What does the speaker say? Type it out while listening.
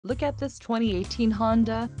Look at this 2018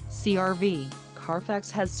 Honda CR-V. Carfax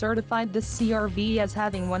has certified this CR-V as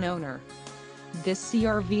having one owner. This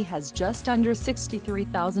CR-V has just under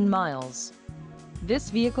 63,000 miles. This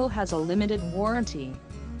vehicle has a limited warranty.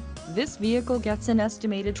 This vehicle gets an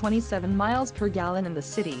estimated 27 miles per gallon in the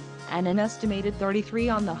city, and an estimated 33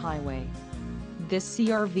 on the highway. This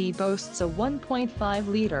CR-V boasts a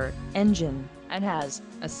 1.5-liter engine, and has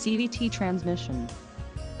a CVT transmission.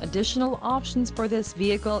 Additional options for this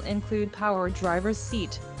vehicle include power driver's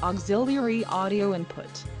seat, auxiliary audio input,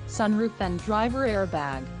 sunroof and driver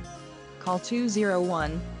airbag. Call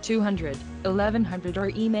 201-200-1100 or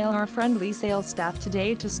email our friendly sales staff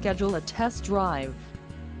today to schedule a test drive.